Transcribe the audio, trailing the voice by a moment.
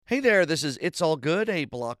Hey there, this is It's All Good, a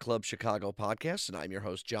Block Club Chicago podcast, and I'm your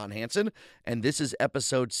host, John Hanson, and this is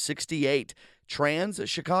episode 68, Trans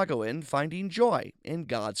Chicagoan Finding Joy in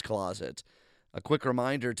God's Closet. A quick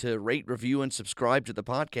reminder to rate, review, and subscribe to the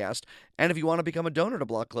podcast, and if you want to become a donor to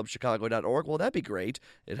blockclubchicago.org, well, that'd be great.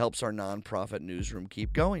 It helps our nonprofit newsroom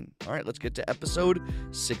keep going. All right, let's get to episode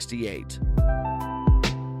 68.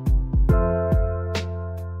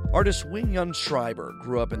 Artist Wing-Yun Schreiber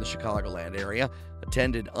grew up in the Chicagoland area,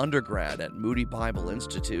 attended undergrad at Moody Bible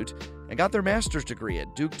Institute, and got their master's degree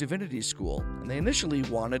at Duke Divinity School, and they initially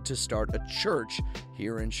wanted to start a church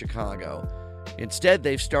here in Chicago. Instead,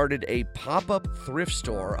 they've started a pop-up thrift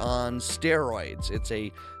store on steroids. It's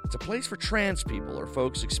a place for trans people or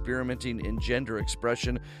folks experimenting in gender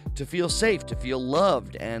expression to feel safe, to feel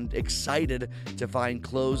loved, and excited to find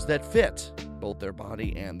clothes that fit both their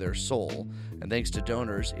body and their soul. And thanks to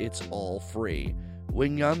donors, it's all free.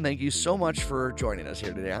 Wing-Yun, thank you so much for joining us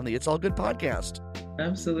here today on the It's All Good podcast.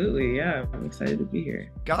 Absolutely, yeah. I'm excited to be here.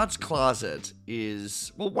 God's Closet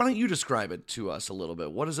is, well, why don't you describe it to us a little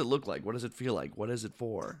bit? What does it look like? What does it feel like? What is it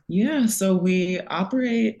for? Yeah, so we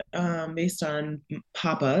operate based on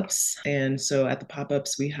pop-ups. And so at the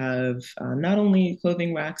pop-ups, we have not only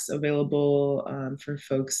clothing racks available for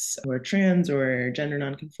folks who are trans or gender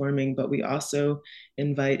nonconforming, but we also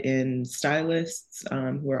invite in stylists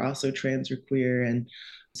who are also trans or queer. And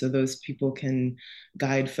so those people can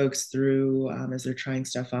guide folks through as they're trying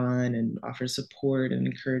stuff on and offer support and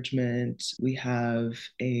encouragement. We have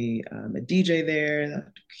a DJ there that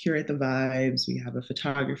curate the vibes. We have a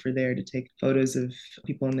photographer there to take photos of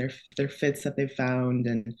people in their fits that they've found,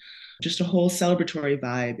 and just a whole celebratory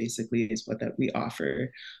vibe basically is what that we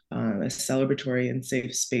offer, a celebratory and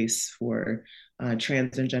safe space for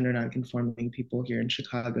trans and gender nonconforming people here in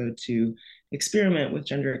Chicago to experiment with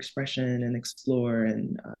gender expression and explore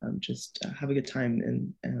and just have a good time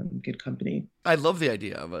and good company. I love the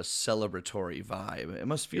idea of a celebratory vibe. It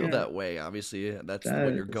must feel that way. Obviously, that's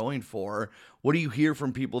what you're going for. What do you hear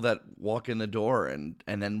from people that walk in the door? And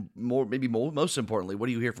then most importantly, what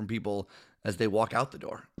do you hear from people as they walk out the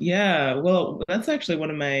door? Yeah, well, that's actually one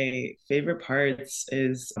of my favorite parts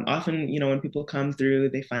is often, when people come through,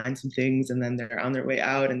 they find some things and then they're on their way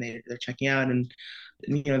out and they're checking out. And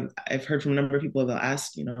I've heard from a number of people, they'll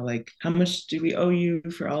ask, like, how much do we owe you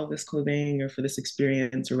for all of this clothing or for this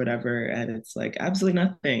experience or whatever? And it's like, absolutely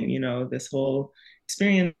nothing. This whole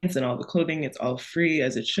experience and all the clothing, it's all free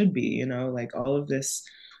as it should be, like all of this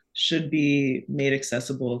should be made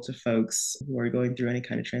accessible to folks who are going through any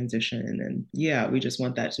kind of transition. And yeah, we just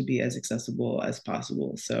want that to be as accessible as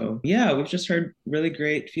possible. So yeah, we've just heard really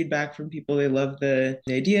great feedback from people. They love the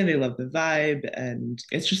idea, they love the vibe, and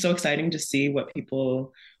it's just so exciting to see what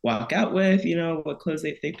people walk out with, what clothes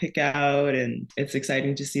they pick out. And it's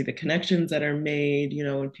exciting to see the connections that are made,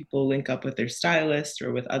 when people link up with their stylist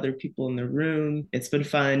or with other people in the room. It's been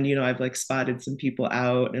fun. I've like spotted some people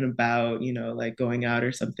out and about, like going out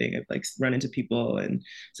or something. I've like run into people and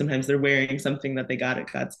sometimes they're wearing something that they got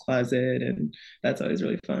at God's Closet. And that's always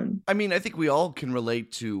really fun. I mean, I think we all can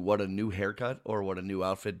relate to what a new haircut or what a new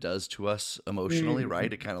outfit does to us emotionally,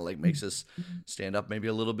 right? It kind of like makes us stand up maybe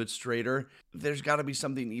a little bit straighter. There's got to be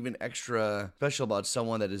something even extra special about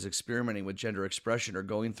someone that is experimenting with gender expression or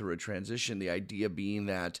going through a transition. The idea being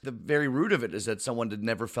that the very root of it is that someone had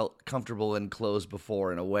never felt comfortable in clothes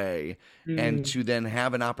before in a way, and to then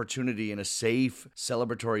have an opportunity in a safe,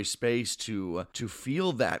 celebratory space to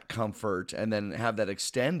feel that comfort and then have that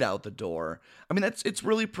extend out the door. I mean, it's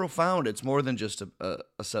really profound. It's more than just a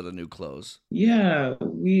set of new clothes. Yeah,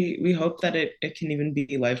 we hope that it can even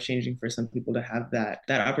be life-changing for some people to have that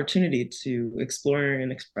opportunity to explore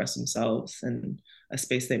and express themselves in a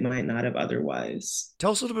space they might not have otherwise.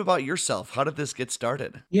 Tell us a little bit about yourself. How did this get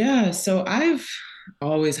started? Yeah, so I've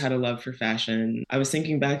always had a love for fashion. I was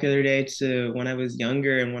thinking back the other day to when I was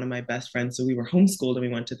younger and one of my best friends, so we were homeschooled and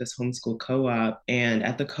we went to this homeschool co-op, and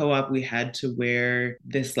at the co-op we had to wear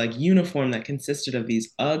this like uniform that consisted of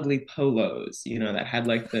these ugly polos, that had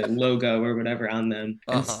like the logo or whatever on them.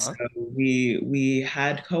 And so we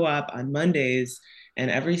had co-op on Mondays. And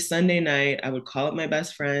every Sunday night, I would call up my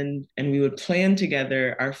best friend and we would plan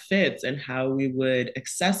together our fits and how we would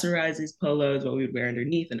accessorize these polos, what we would wear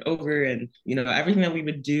underneath and over, and, everything that we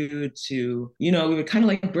would do to, we would kind of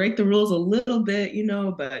like break the rules a little bit,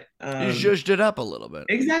 but. You zhuzhed it up a little bit.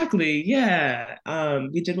 Exactly. Yeah.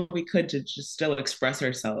 We did what we could to just still express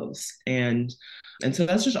ourselves. And so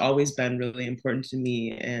that's just always been really important to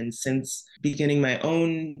me. And since beginning my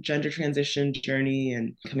own gender transition journey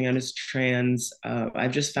and coming out as trans,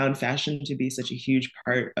 I've just found fashion to be such a huge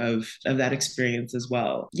part of that experience as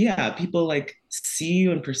well. Yeah, people like see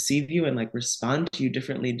you and perceive you and like respond to you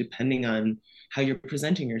differently depending on how you're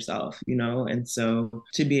presenting yourself, you know? And so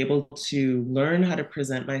to be able to learn how to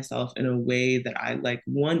present myself in a way that I like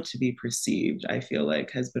want to be perceived, I feel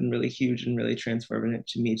like has been really huge and really transformative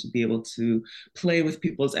to me, to be able to play with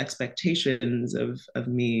people's expectations of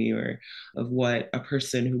me, or of what a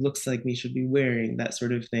person who looks like me should be wearing, that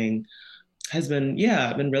sort of thing has been,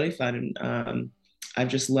 yeah, been really fun. And I've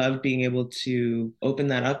just loved being able to open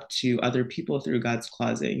that up to other people through God's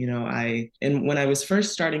Closet. You know, and when I was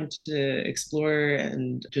first starting to explore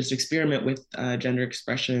and just experiment with gender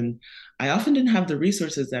expression, I often didn't have the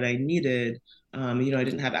resources that I needed. You know, I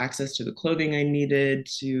didn't have access to the clothing I needed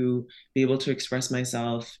to be able to express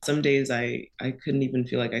myself. Some days I couldn't even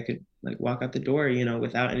feel like I could like walk out the door, you know,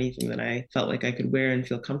 without anything that I felt like I could wear and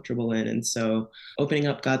feel comfortable in. And so opening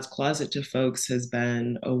up God's Closet to folks has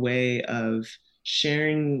been a way of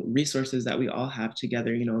sharing resources that we all have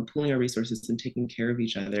together, you know, and pooling our resources and taking care of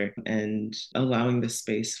each other, and allowing the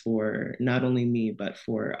space for not only me, but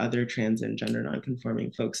for other trans and gender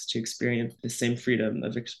nonconforming folks to experience the same freedom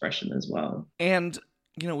of expression as well. And,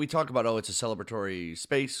 you know, we talk about, oh, it's a celebratory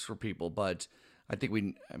space for people, but I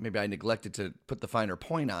think maybe I neglected to put the finer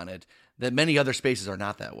point on it, that many other spaces are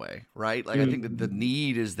not that way, right? Like, I think that the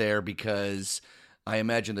need is there because I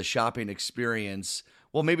imagine the shopping experience,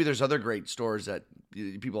 well, maybe there's other great stores that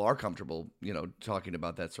people are comfortable, you know, talking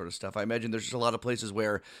about that sort of stuff. I imagine there's just a lot of places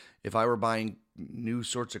where if I were buying new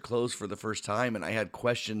sorts of clothes for the first time and I had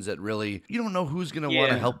questions that really, you don't know who's going to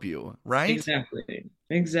want to help you, right?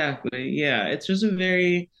 Exactly. Yeah. It's just a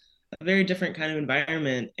very different kind of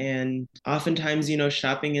environment. And oftentimes, you know,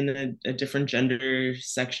 shopping in a different gender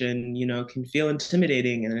section, you know, can feel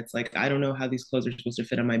intimidating. And it's like, I don't know how these clothes are supposed to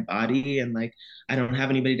fit on my body. And like, I don't have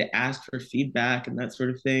anybody to ask for feedback and that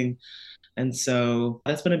sort of thing. And so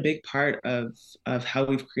that's been a big part of how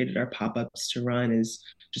we've created our pop-ups to run, is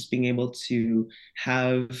just being able to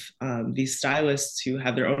have these stylists who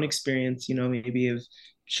have their own experience, you know, maybe of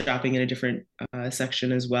shopping in a different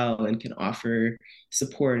section as well, and can offer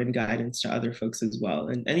support and guidance to other folks as well.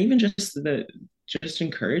 And even just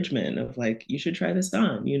encouragement of like, you should try this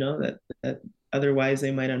on, you know, that otherwise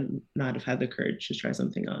they might not have had the courage to try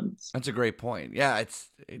something on. That's a great point. Yeah,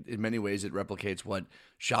 in many ways it replicates what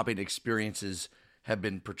shopping experiences have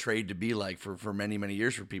been portrayed to be like for many, many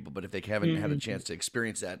years for people. But if they haven't had a chance to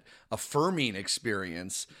experience that affirming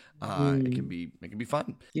experience, it can be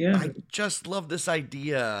fun. Yeah. I just love this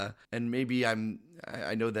idea. And maybe I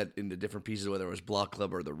know that in the different pieces, whether it was Block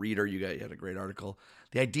Club or The Reader, you had a great article.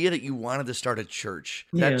 The idea that you wanted to start a church,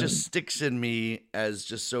 that just sticks in me as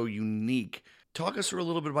just so unique. Talk us through a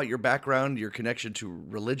little bit about your background, your connection to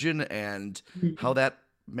religion, and how that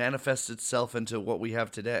manifests itself into what we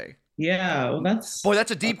have today. Yeah, well,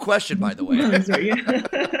 that's a deep question, by the way.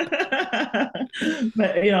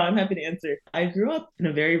 But you know, I'm happy to answer. I grew up in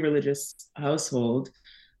a very religious household.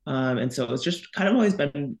 And so it's just kind of always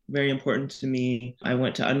been very important to me. I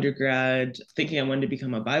went to undergrad thinking I wanted to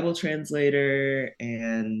become a Bible translator,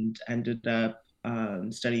 and ended up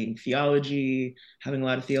studying theology, having a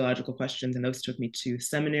lot of theological questions. And those took me to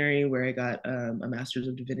seminary, where I got a Master's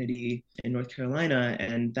of Divinity in North Carolina.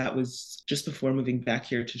 And that was just before moving back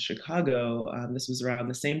here to Chicago. This was around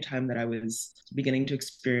the same time that I was beginning to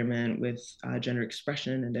experiment with gender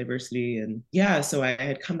expression and diversity. And yeah, so I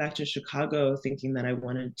had come back to Chicago thinking that I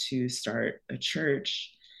wanted to start a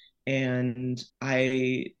church. And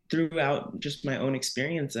I, throughout just my own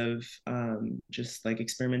experience of just like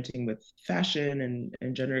experimenting with fashion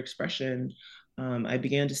and gender expression, I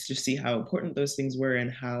began to just see how important those things were,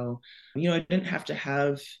 and how, you know, I didn't have to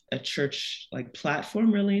have a church like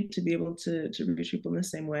platform really to be able to reach people in the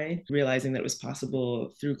same way. Realizing that it was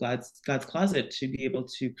possible through God's Closet to be able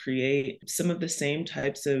to create some of the same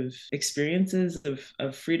types of experiences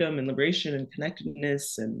of freedom and liberation and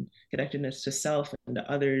connectedness to self and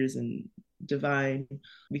to others and divine.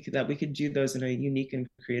 We could do those in a unique and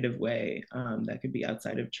creative way that could be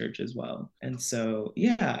outside of church as well. And so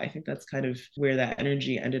yeah, I think that's kind of where that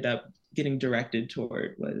energy ended up getting directed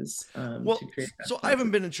toward, was to create that. So I haven't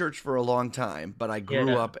been in church for a long time, but I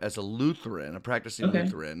grew up as a Lutheran, a practicing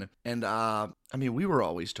Lutheran. And I mean, we were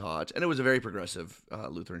always taught, and it was a very progressive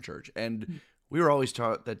Lutheran church, and we were always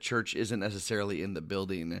taught that church isn't necessarily in the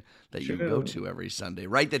building that you go to every Sunday,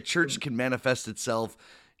 right? That church can manifest itself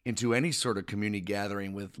into any sort of community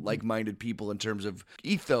gathering with like-minded people in terms of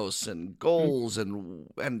ethos and goals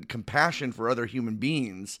and compassion for other human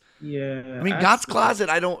beings. Yeah. I mean, God's Closet,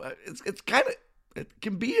 it's kind of, it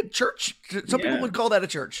can be a church. Some people Yeah. would call that a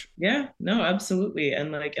church. Yeah, no, absolutely.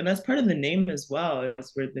 And like, and that's part of the name as well,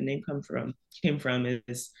 is where the name came from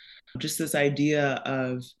is just this idea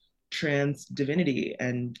of trans divinity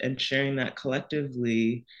and sharing that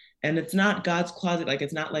collectively. And it's not God's closet, like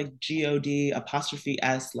it's not like God apostrophe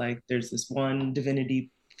S, like there's this one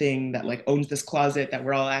divinity thing that like owns this closet that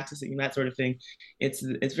we're all accessing, that sort of thing. It's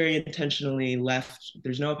very intentionally left.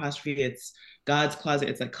 There's no apostrophe, it's God's closet.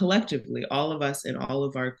 It's like collectively, all of us and all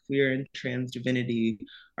of our queer and trans divinity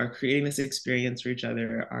are creating this experience for each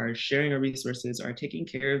other, are sharing our resources, are taking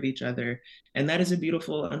care of each other. And that is a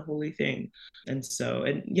beautiful, unholy thing. And so,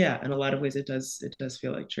 and yeah, in a lot of ways it does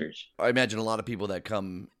feel like church. I imagine a lot of people that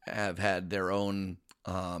come have had their own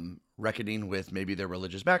reckoning with maybe their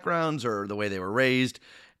religious backgrounds or the way they were raised.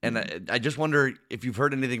 And I just wonder if you've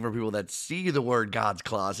heard anything from people that see the word God's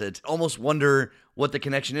closet, almost wonder what the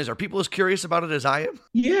connection is. Are people as curious about it as I am?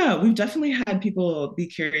 Yeah, we've definitely had people be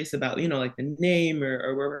curious about, like the name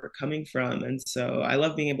or where we're coming from. And so I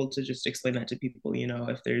love being able to just explain that to people,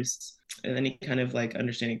 if there's any kind of like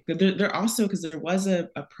understanding. But there also, because there was a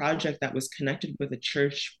project that was connected with a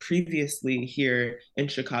church previously here in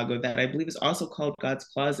Chicago that I believe is also called God's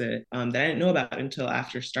Closet, that I didn't know about until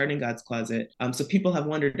after starting God's Closet. So people have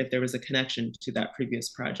wondered if there was a connection to that previous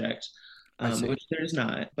project. I see. Which there's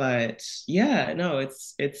not. But yeah, no,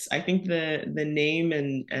 it's I think the name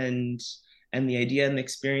and the idea and the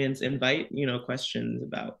experience invite, questions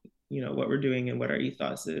about, what we're doing and what our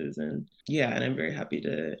ethos is. And yeah, and I'm very happy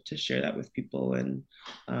to share that with people. And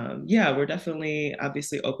yeah, we're definitely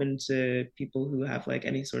obviously open to people who have like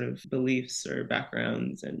any sort of beliefs or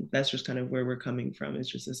backgrounds. And that's just kind of where we're coming from, is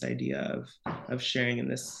just this idea of sharing in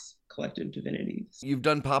this collective divinities. You've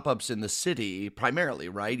done pop-ups in the city primarily,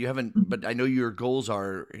 right? You haven't, but I know your goals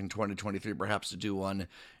are in 2023 perhaps to do one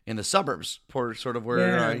in the suburbs, for sort of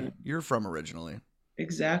where Yeah. you're from originally.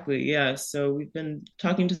 Exactly. Yeah. So we've been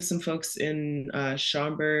talking to some folks in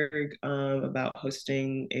Schaumburg about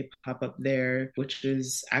hosting a pop up there, which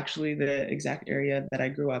is actually the exact area that I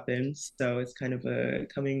grew up in. So it's kind of a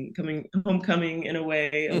homecoming in a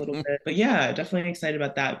way, a little bit. But yeah, definitely excited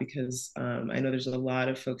about that because I know there's a lot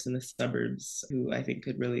of folks in the suburbs who I think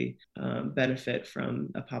could really benefit from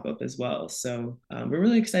a pop up as well. So we're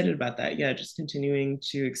really excited about that. Yeah, just continuing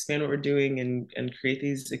to expand what we're doing and create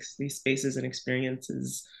these spaces and experiences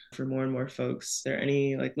for more and more folks. Are there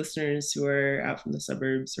any like listeners who are out from the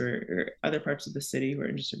suburbs or other parts of the city who are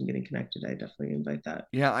interested in getting connected? I definitely invite that.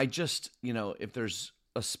 Yeah, I just, if there's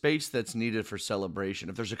a space that's needed for celebration,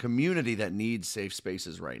 if there's a community that needs safe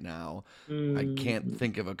spaces right now, I can't Mm-hmm.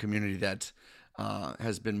 think of a community that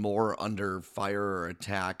has been more under fire or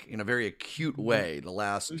attack in a very acute way the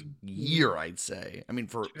last Mm-hmm. year, I'd say. I mean,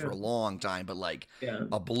 for a True. long time, but like Yeah,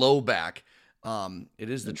 a blowback. It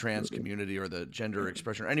is the trans absolutely. community or the gender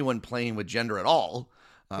expression or anyone playing with gender at all,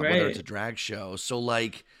 whether it's Right. a drag show. So,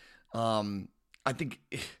 like, I think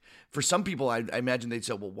for some people, I imagine they'd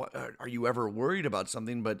say, "Well, what are you ever worried about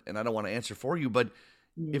something?" But and I don't want to answer for you, but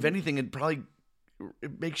if Mm. anything,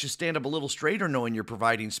 it makes you stand up a little straighter knowing you're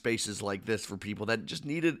providing spaces like this for people that just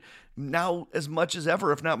need it now as much as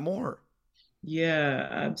ever, if not more. Yeah,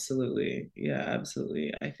 absolutely. Yeah,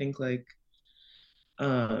 absolutely. I think like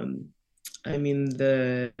um I mean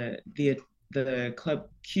the Club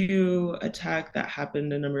Q attack that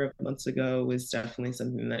happened a number of months ago was definitely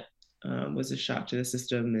something that was a shock to the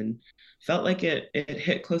system and felt like it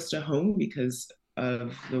hit close to home because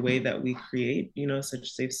of the way that we create,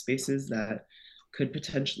 such safe spaces that could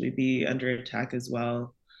potentially be under attack as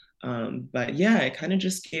well. But yeah, it kind of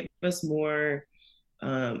just gave us more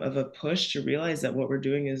of a push to realize that what we're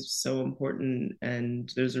doing is so important,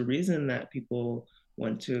 and there's a reason that people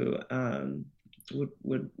want to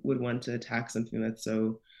would want to attack something that's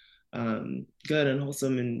so good and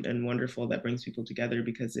wholesome and wonderful, that brings people together,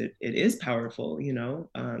 because it is powerful.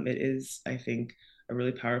 It is, I think, a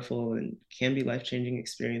really powerful and can be life-changing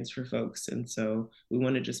experience for folks, and so we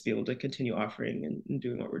want to just be able to continue offering and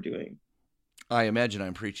doing what we're doing. I imagine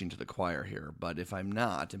I'm preaching to the choir here, but if I'm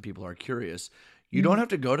not and people are curious, you don't Mm. have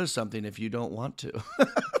to go to something if you don't want to.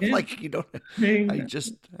 Yeah. Like you don't I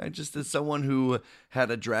just as someone who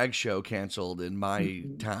had a drag show canceled in my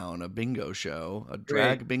Mhm. town, a bingo show, a Great.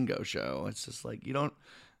 drag bingo show. It's just like you don't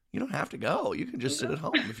have to go. You can just sit at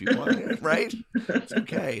home if you want, right? It's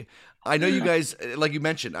okay. I know you guys, like you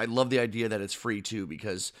mentioned, I love the idea that it's free too,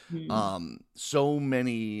 because Mm. so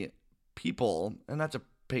many people, and not to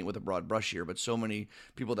paint with a broad brush here, but so many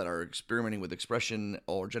people that are experimenting with expression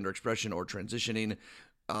or gender expression or transitioning,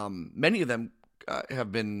 many of them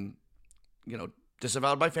have been,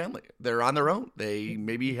 disavowed by family. They're on their own. They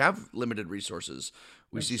maybe have limited resources.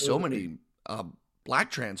 We see so Absolutely. many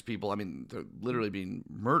Black trans people, I mean, they're literally being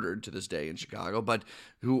murdered to this day in Chicago, but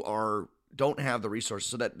who don't have the resources.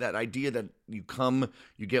 So that idea that you come,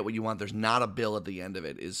 you get what you want, there's not a bill at the end of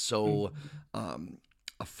it is so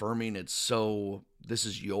affirming. It's so, this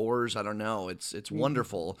is yours. I don't know. It's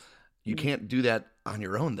wonderful. You can't do that on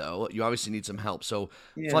your own, though. You obviously need some help. So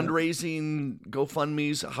fundraising,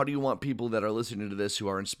 GoFundMes, how do you want people that are listening to this who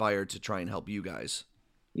are inspired to try and help you guys?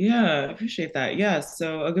 Yeah, I appreciate that. Yeah,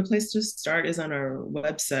 so a good place to start is on our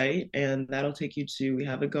website, and that'll take you to, we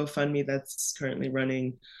have a GoFundMe that's currently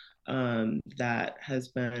running that has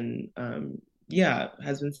been,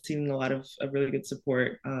 has been seeing a lot of really good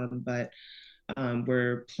support. But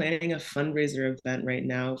we're planning a fundraiser event right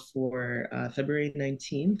now for February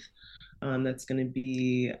 19th. That's going to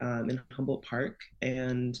be in Humboldt Park.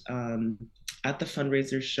 And at the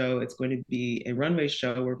fundraiser show, it's going to be a runway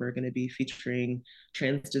show where we're going to be featuring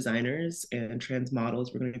trans designers and trans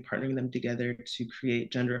models. We're going to be partnering them together to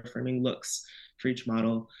create gender affirming looks for each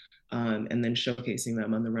model, and then showcasing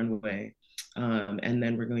them on the runway. And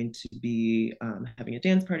then we're going to be having a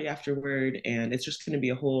dance party afterward. And it's just going to be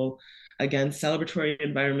a whole, again, celebratory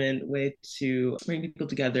environment, way to bring people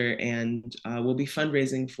together. And we'll be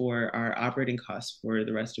fundraising for our operating costs for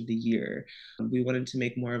the rest of the year. We wanted to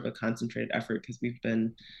make more of a concentrated effort because we've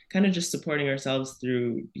been kind of just supporting ourselves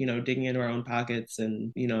through, digging into our own pockets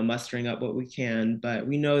and, mustering up what we can. But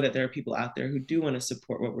we know that there are people out there who do want to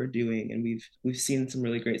support what we're doing. And we've seen some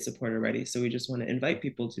really great support already. So we just want to invite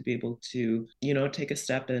people to be able to, take a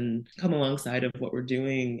step and come alongside of what we're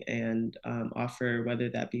doing and offer, whether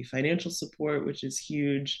that be financial support, which is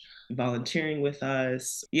huge, volunteering with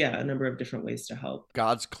us, a number of different ways to help.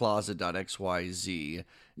 godscloset.xyz,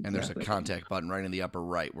 and there's a contact button right in the upper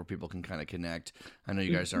right where people can kind of connect. I know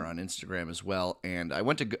you guys are on Instagram as well, and I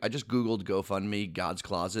just Googled GoFundMe God's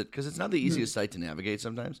Closet because it's not the easiest site to navigate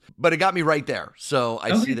sometimes, but it got me right there. So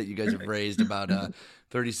I see that you guys have raised about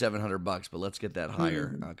 $3,700, but let's get that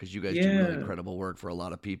higher because you guys do really incredible work for a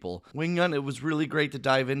lot of people. Wing Yun, it was really great to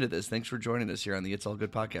dive into this. Thanks for joining us here on the It's All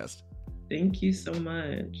Good podcast. Thank you so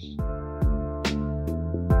much.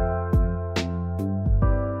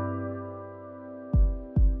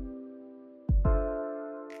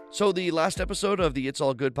 So the last episode of the It's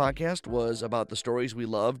All Good podcast was about the stories we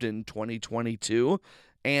loved in 2022.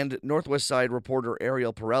 And Northwest Side reporter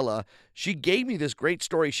Ariel Perella, she gave me this great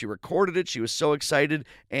story. She recorded it. She was so excited.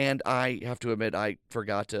 And I have to admit, I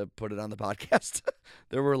forgot to put it on the podcast.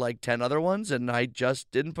 There were like 10 other ones, and I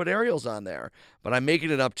just didn't put Ariel's on there. But I'm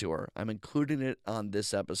making it up to her. I'm including it on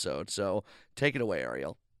this episode. So take it away,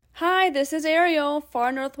 Ariel. Hi, this is Ariel,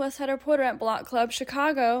 Far Northwest Side reporter at Block Club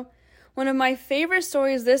Chicago. One of my favorite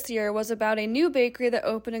stories this year was about a new bakery that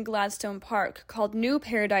opened in Gladstone Park called New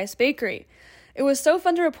Paradise Bakery. It was so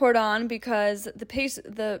fun to report on because the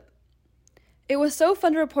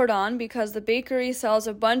bakery sells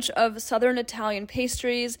a bunch of Southern Italian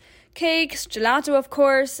pastries, cakes, gelato of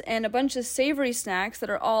course, and a bunch of savory snacks that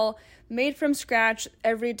are all made from scratch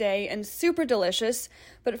every day and super delicious.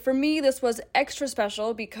 But for me, this was extra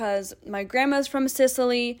special because my grandma's from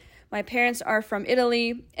Sicily, my parents are from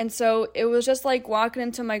Italy, and so it was just like walking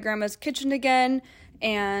into my grandma's kitchen again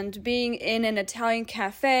and being in an Italian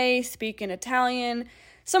cafe, speaking Italian,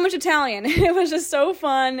 so much Italian. It was just so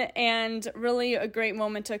fun and really a great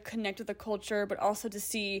moment to connect with the culture, but also to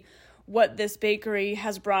see what this bakery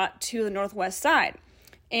has brought to the Northwest Side.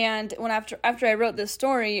 And after I wrote this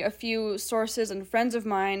story, a few sources and friends of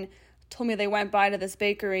mine told me they went by to this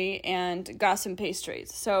bakery and got some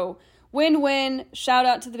pastries. So win-win, shout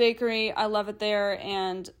out to the bakery. I love it there,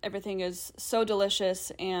 and everything is so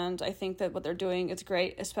delicious, and I think that what they're doing is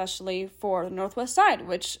great, especially for the Northwest Side,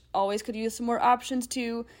 which always could use some more options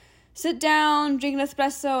to sit down, drink an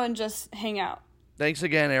espresso, and just hang out. Thanks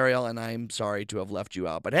again, Ariel, and I'm sorry to have left you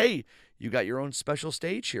out, but hey, you got your own special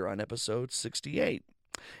stage here on episode 68.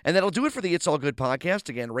 And that'll do it for the It's All Good podcast.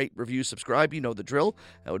 Again, rate, review, subscribe. You know the drill.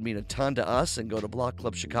 That would mean a ton to us. And go to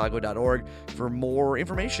blockclubchicago.org for more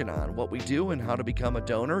information on what we do and how to become a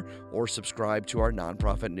donor or subscribe to our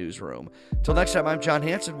nonprofit newsroom. Till next time, I'm John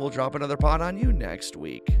Hanson. We'll drop another pod on you next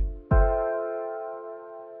week.